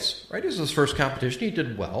didn't place. Right, it was his first competition. He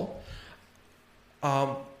did well.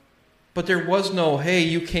 But there was no, hey,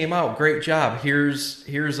 you came out, great job. Here's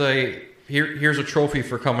a trophy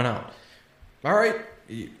for coming out. all right,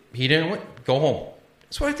 he didn't win, go home.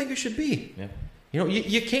 That's what I think it should be. Yeah. You know,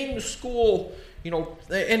 you came to school, you know,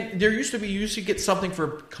 and you used to get something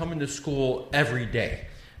for coming to school every day.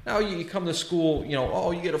 Now you come to school, you know,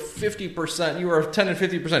 oh, you get a 50%, you are 10 and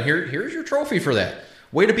 50%. Here's your trophy for that.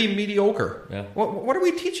 Way to be mediocre. Yeah. What are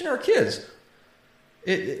we teaching our kids?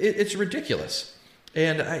 It's ridiculous.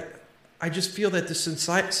 And I just feel that this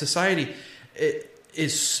society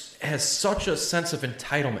has such a sense of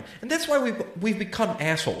entitlement. And that's why we've become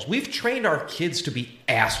assholes. We've trained our kids to be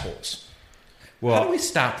assholes. Well, how do we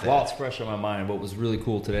stop that? While it's fresh on my mind, what was really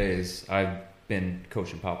cool today is I've been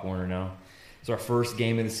coaching Pop Warner now. It's our first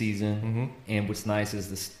game of the season, and what's nice is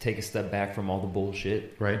to take a step back from all the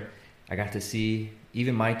bullshit. Right. I got to see,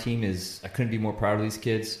 even my team I couldn't be more proud of these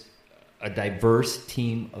kids, a diverse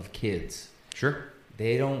team of kids. Sure.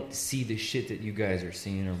 They don't see the shit that you guys are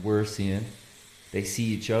seeing or we're seeing. They see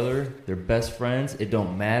each other. They're best friends. It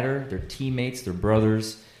don't matter. They're teammates. They're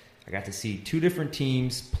brothers. I got to see 2 different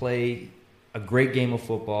teams play a great game of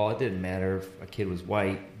football. It didn't matter if a kid was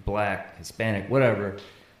white, black, Hispanic, whatever.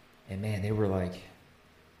 And, man, they were like,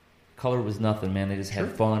 color was nothing, man. They just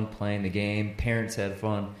had fun playing the game. Parents had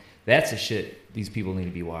fun. That's the shit these people need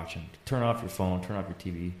to be watching. Turn off your phone. Turn off your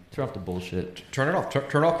TV. Turn off the bullshit. Turn it off.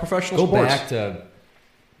 Turn off professional sports. Go back to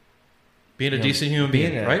being a decent human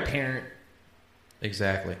being, being a right? Parent.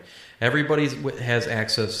 Exactly. Everybody has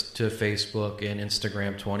access to Facebook and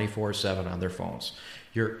Instagram 24/7 on their phones.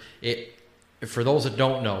 For those that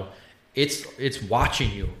don't know, it's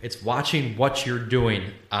watching you. It's watching what you're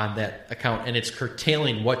doing on that account, and it's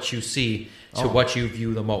curtailing what you see to what you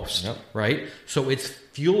view the most. Yep. Right? So it's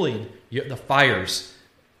fueling the fires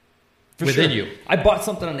within you. I bought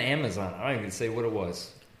something on Amazon. I don't even say what it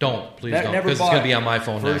was. Please don't, because it's going to be on my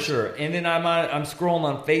phone for next. sure. And then I'm scrolling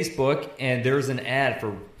on Facebook, and there's an ad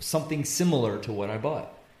for something similar to what I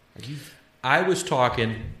bought. I was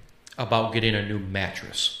talking about getting a new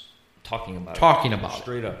mattress. Talking about it.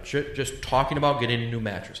 Straight up. Just talking about getting a new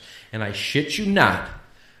mattress. And I shit you not,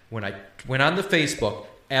 when I went on the Facebook,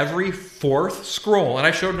 every 4th scroll, and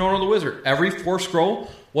I showed Nono the Wizard, every 4th scroll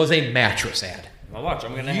was a mattress ad. Now watch,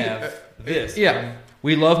 I'm going to have this. Yeah.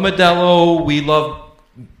 We love Modelo. We love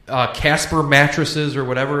Casper mattresses or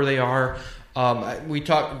whatever they are. Nolan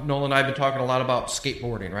and I have been talking a lot about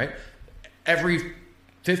skateboarding, right? Every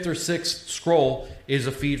 5th or 6th scroll is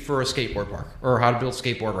a feed for a skateboard park or how to build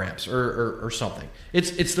skateboard ramps or something.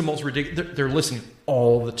 It's the most ridiculous. They're listening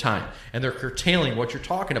all the time, and they're curtailing what you're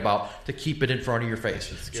talking about to keep it in front of your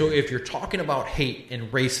face. So if you're talking about hate and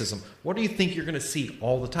racism, what do you think you're going to see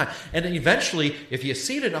all the time? And then eventually, if you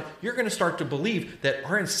see it enough, you're going to start to believe that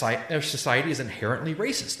our society is inherently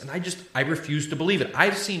racist. And I refuse to believe it.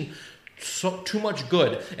 I've seen too much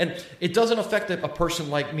good, and it doesn't affect a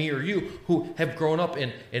person like me or you who have grown up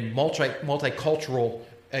in multicultural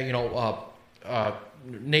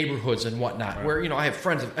neighborhoods and whatnot, right, where I have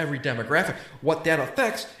friends of every demographic. What that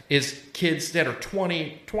affects is kids that are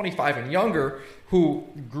 20, 25 and younger who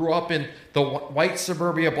grew up in the white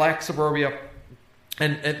suburbia, black suburbia,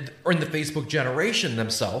 and or in the Facebook generation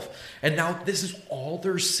themselves, and now this is all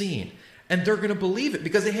they're seeing, and they're going to believe it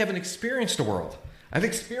because they haven't experienced the world. I've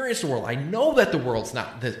experienced the world. I know that the world's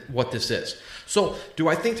not what this is. So do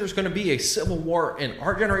I think there's going to be a civil war in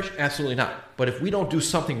our generation? Absolutely not. But if we don't do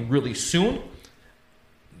something really soon,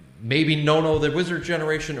 maybe Nono, the Wizard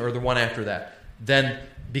generation, or the one after that, then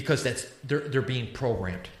because they're being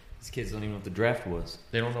programmed. These kids don't even know what the draft was.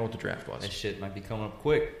 They don't know what the draft was. That shit might be coming up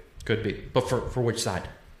quick. Could be. But for which side?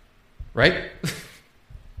 Right?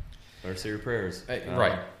 Better say your prayers.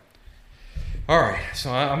 Right. All right,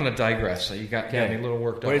 so I'm going to digress. So you got me a little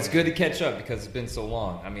worked up. But it's good to catch up because it's been so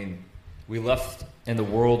long. I mean, we left and the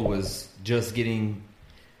world was just getting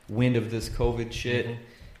wind of this COVID shit.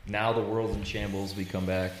 Mm-hmm. Now the world's in shambles. We come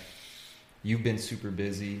back. You've been super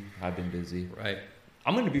busy. I've been busy. Right.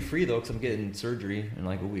 I'm going to be free, though, because I'm getting surgery in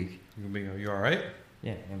like a week. You all right?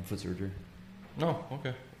 Yeah, I'm having foot surgery. Oh,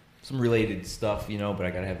 okay. Some related stuff, but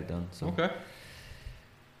I got to have it done. So. Okay.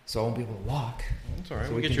 So I won't be able to walk. That's all right.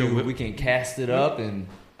 So we can cast it up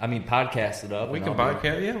podcast it up. We can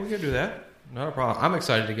podcast. Yeah, we can do that. Not a problem. I'm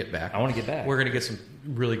excited to get back. I want to get back. We're going to get some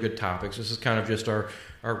really good topics. This is kind of just our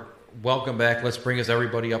welcome back. Let's bring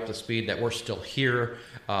everybody up to speed that we're still here.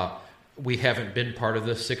 We haven't been part of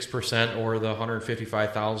the 6% or the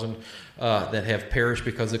 155,000 that have perished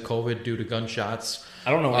because of COVID due to gunshots.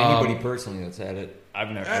 I don't know anybody personally that's had it. I've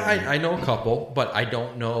never. I know a couple, but I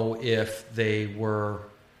don't know if they were.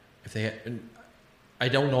 I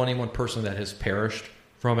don't know anyone personally that has perished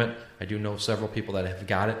from it. I do know several people that have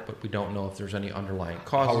got it, but we don't know if there's any underlying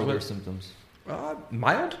causes. How are their symptoms?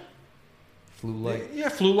 Mild. Flu-like. Yeah,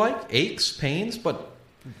 flu-like, aches, pains, but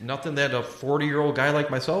nothing that a 40-year-old guy like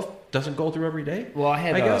myself doesn't go through every day. Well,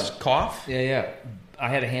 I guess cough. Yeah. I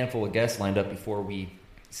had a handful of guests lined up before we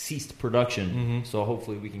ceased production, Mhm. so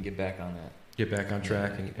hopefully we can get back on that. Get back on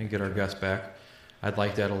track and get our guests back. I'd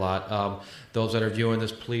like that a lot. Those that are viewing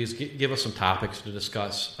this, please give us some topics to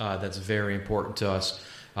discuss. That's very important to us.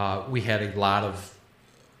 We had a lot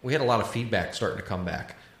of feedback starting to come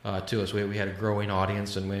back to us. We had a growing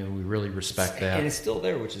audience, and we really respect that. And it's still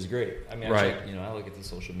there, which is great. I mean, Right. I look at the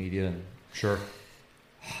social media and Sure.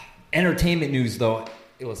 entertainment news. Though,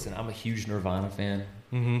 listen, I'm a huge Nirvana fan.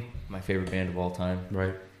 Mm-hmm. My favorite band of all time.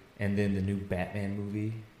 Right. And then the new Batman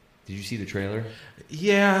movie. Did you see the trailer?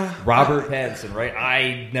 Yeah. Robert Pattinson, right?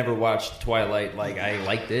 I never watched Twilight. Like, I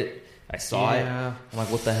liked it. I saw it. Yeah. I'm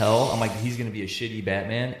like, what the hell? I'm like, he's going to be a shitty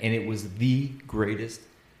Batman. And it was the greatest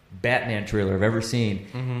Batman trailer I've ever seen.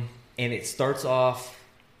 Mm-hmm. And it starts off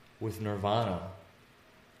with Nirvana.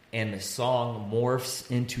 And the song morphs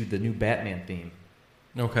into the new Batman theme.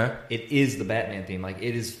 Okay. It is the Batman theme. Like,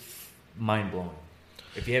 it is mind-blowing.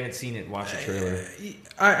 If you haven't seen it, watch the trailer.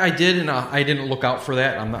 I did, and I didn't look out for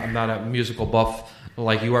that. I'm not a musical buff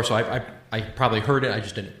like you are, so I probably heard it. I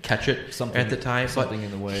just didn't catch it at the time. Something but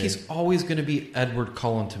in the way. He's always going to be Edward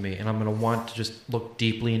Cullen to me, and I'm going to want to just look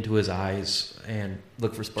deeply into his eyes and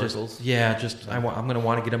Look for sparkles. I'm going to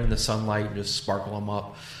want to get him in the sunlight and just sparkle him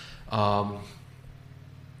up.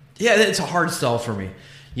 Yeah, it's a hard sell for me.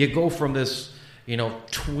 You go from this,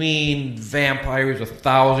 tween vampire who's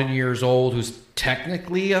 1,000 years old, who's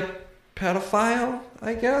technically a pedophile,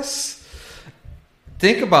 I guess.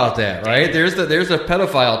 Think about that, right? There's a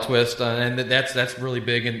pedophile twist, and that's really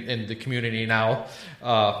big in the community now.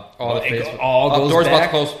 It all goes doors back. about to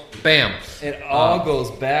close. Bam. It all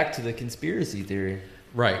goes back to the conspiracy theory.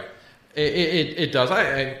 Right. It does.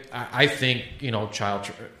 I think child.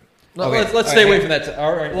 Okay. Let's stay away from that.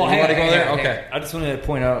 All right. Well, you want to hang go there? on. Okay. I just wanted to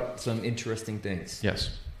point out some interesting things.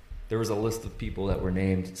 Yes. There was a list of people that were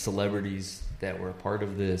named celebrities that were a part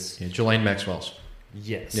of this. Yeah, Ghislaine Maxwell's.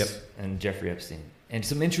 Yes. Yep. And Jeffrey Epstein. And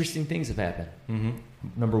some interesting things have happened. Mm-hmm.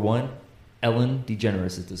 Number one, Ellen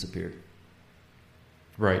DeGeneres has disappeared.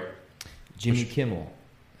 Right. Jimmy Kimmel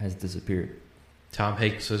has disappeared. Tom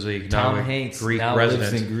Hanks is a Tom now a Hanks Greek now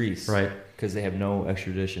resident. lives in Greece. Right. Because they have no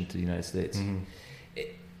extradition to the United States. Mm-hmm.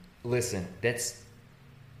 Listen, that's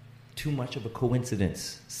too much of a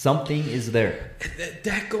coincidence. Something is there.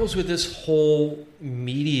 That goes with this whole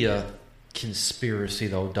media conspiracy,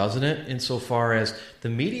 though, doesn't it? Insofar as the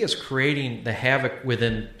media is creating the havoc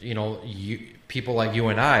within, people like you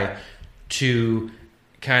and I to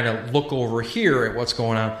kind of look over here at what's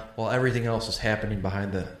going on while everything else is happening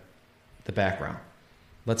behind the background.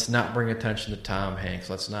 Let's not bring attention to Tom Hanks.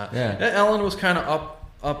 Let's not. Yeah. Ellen was kind of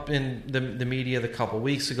up in the media a couple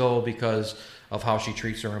weeks ago because of how she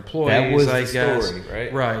treats her employees. That was I the guess. story,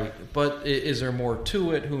 right? Right. But is there more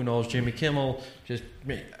to it? Who knows? Jimmy Kimmel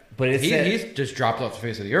But it's he's just dropped off the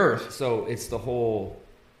face of the earth. So it's the whole,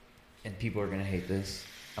 and people are going to hate this.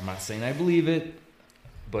 I'm not saying I believe it,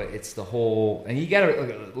 but it's the whole, and you got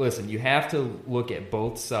to listen. You have to look at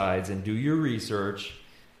both sides and do your research.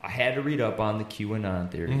 I had to read up on the QAnon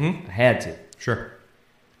theory. Mm-hmm. I had to, Sure.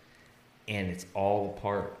 and it's all a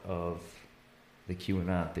part of the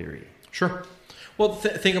QAnon theory. Sure. Well,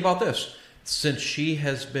 think about this. Since she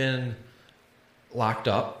has been locked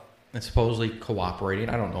up and supposedly cooperating,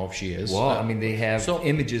 I don't know if she is. Well, I mean, they have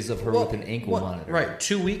images of her with an ankle monitor. Right.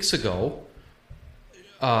 2 weeks ago,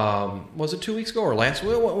 was it 2 weeks ago or last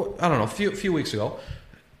week? I don't know. A few weeks ago,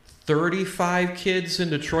 35 kids in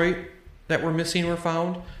Detroit that were missing were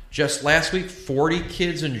found. Just last week, 40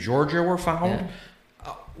 kids in Georgia were found. Yeah.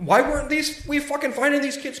 Why weren't we fucking finding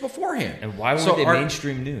these kids beforehand? And why weren't they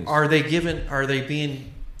mainstream news? Are the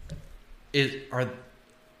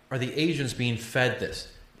Asians being fed this?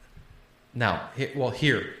 Now,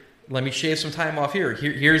 here, let me shave some time off here.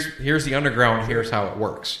 Here's the underground. Here's how it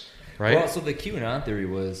works, right? Well, so the QAnon theory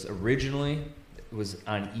was originally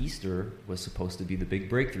on Easter was supposed to be the big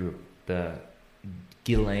breakthrough, the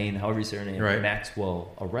Ghislaine, however you say her name, Right.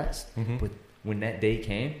 Maxwell arrest. Mhm. But when that day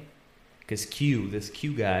came, because this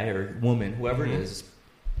Q guy or woman, whoever Mhm. it is,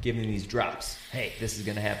 giving these drops. Hey, this is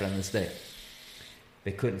going to happen on this day.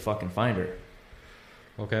 They couldn't fucking find her.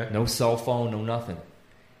 Okay. No cell phone, no nothing.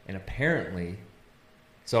 And apparently,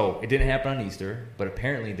 so it didn't happen on Easter, but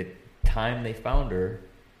apparently the time they found her,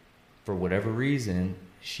 for whatever reason,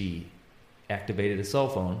 she activated a cell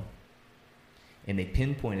phone and they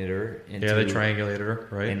pinpointed her into, Yeah, they triangulated her,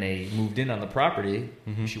 right? and they moved in on the property.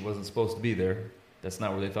 Mhm. She wasn't supposed to be there. That's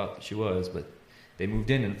not where they thought she was, but they moved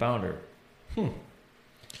in and found her.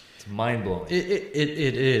 It's mind blowing. It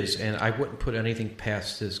is, and I wouldn't put anything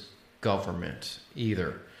past this government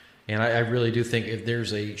either. And I really do think if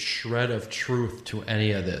there's a shred of truth to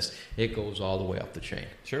any of this, it goes all the way up the chain.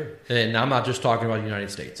 Sure. And I'm not just talking about the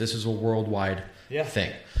United States. This is a worldwide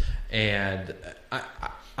thing. And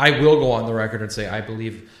I will go on the record and say I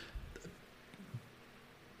believe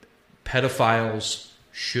pedophiles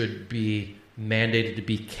should be mandated to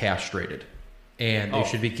be castrated. And they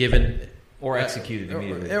should be given... Or executed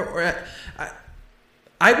immediately.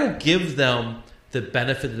 I will give them the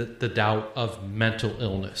benefit of the doubt of mental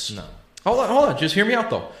illness. No. Hold on. Just hear me out,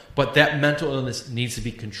 though. But that mental illness needs to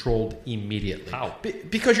be controlled immediately. How?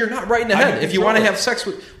 Because you're not right in the head. If you want to have sex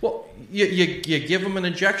with... Well, you give them an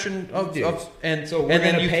injection and so we're and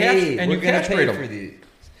then gonna you pay. and We're you gonna castrate pay them. for these.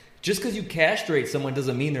 Just because you castrate someone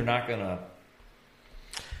doesn't mean they're not gonna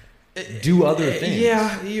do other things.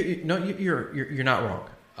 Yeah, you're not wrong.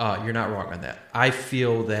 You're not wrong on that. I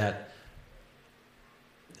feel that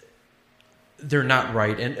they're not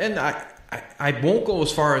right, and I won't go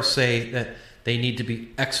as far as say that they need to be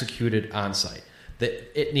executed on site.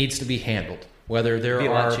 That it needs to be handled. Whether there It'd be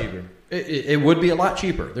a lot cheaper. It would be a lot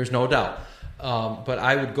cheaper. There's no doubt. But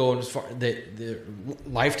I would go as far the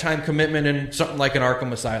lifetime commitment in something like an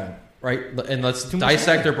Arkham Asylum, right? And let's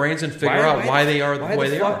dissect their brains and figure out why they are the way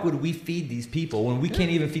they are. Why would we feed these people when we can't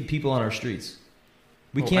even feed people on our streets?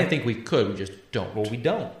 We I can't. think we could. We just don't. Well, we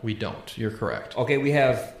don't. We don't. You're correct. Okay, we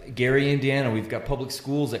have Gary, Indiana. We've got public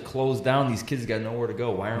schools that closed down. These kids got nowhere to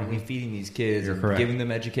go. Why aren't we feeding these kids You're and correct. giving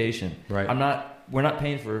them education? Right. We're not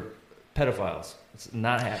paying for pedophiles. It's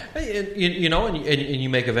not happening. Hey, and you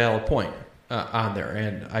make a valid point on there,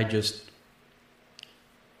 and I just.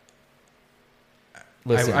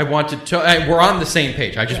 Listen, I want to. We're on the same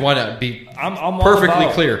page. I just want to be I'm all perfectly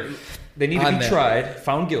about- clear. They need to on be that. tried,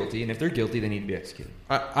 found guilty, and if they're guilty, they need to be executed.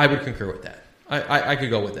 I would concur with that. I could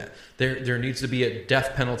go with that. There needs to be a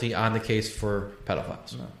death penalty on the case for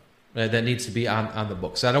pedophiles. No. That needs to be on the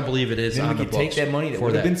books. I don't believe it is Then on we the could books. take that money that for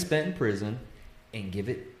would have been spent in prison and give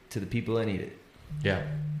it to the people that need it. Yeah,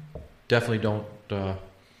 definitely don't.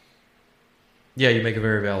 Yeah, you make a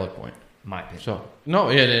very valid point. My opinion. So no,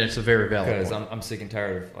 yeah, it's a very valid Because point. I'm sick and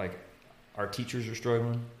tired of, like, our teachers are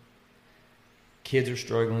struggling, kids are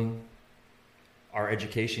struggling, our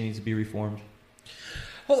education needs to be reformed.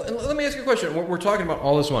 Well, and let me ask you a question. We're talking about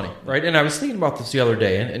all this money, right? And I was thinking about this the other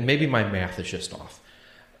day, and maybe my math is just off.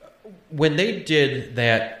 When they did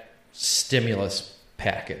that stimulus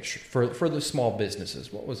package for the small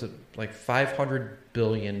businesses, what was it, like $500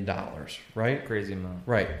 billion, right? Crazy amount.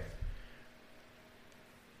 Right.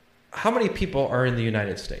 How many people are in the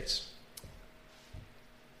United States?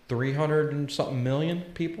 300 and something million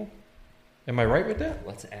people? Am I right with that?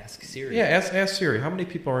 Let's ask Siri. Yeah, ask Siri. How many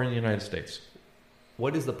people are in the United States?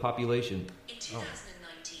 What is the population? In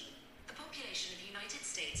 2019, the population of the United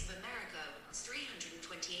States of America was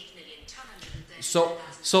 328,230,000.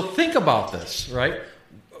 So think about this, right?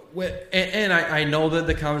 And I know that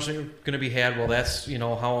the conversation is going to be had. Well, that's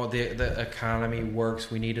how the economy works.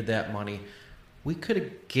 We needed that money. We could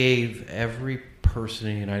have gave every person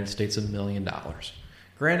in the United States $1 million.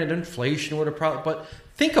 Granted, inflation would have probably, but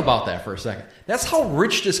think about that for a second. That's how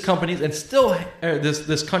rich this company is, and still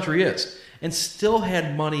this country is, and still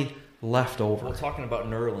had money left over. Well, talking about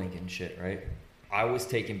Neuralink and shit, right? I was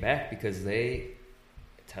taken back because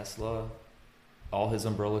Tesla, all his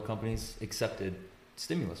umbrella companies accepted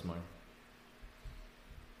stimulus money.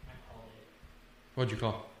 I called it. What'd you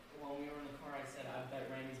call? When we were in the car, I said, I bet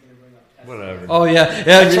Randy's going to bring up Tesla. Whatever. Oh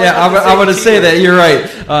yeah. I'm going to say that. You're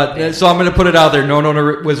right. So I'm going to put it out there. No,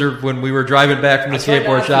 Wizard. When we were driving back from the I tried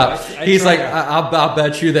skateboard not shop, to. I he's tried like, not. I'll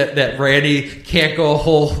bet you that Randy can't go a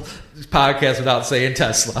whole podcast without saying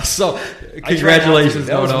Tesla. So congratulations.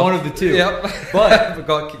 That was No. one of the two. Yep. But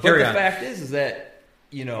Carry the on. fact is that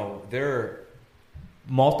they're a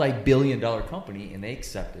multi-billion-dollar company, and they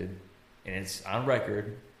accepted, and it's on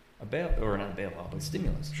record, a bailout, but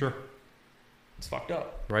stimulus. Sure. It's fucked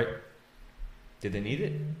up. Right. Did they need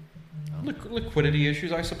it? Liquidity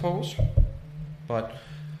issues, I suppose. But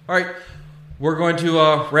all right, we're going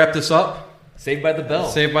to wrap this up. Saved by the bell.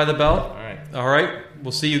 Saved by the bell. All right. All right.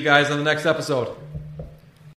 We'll see you guys on the next episode.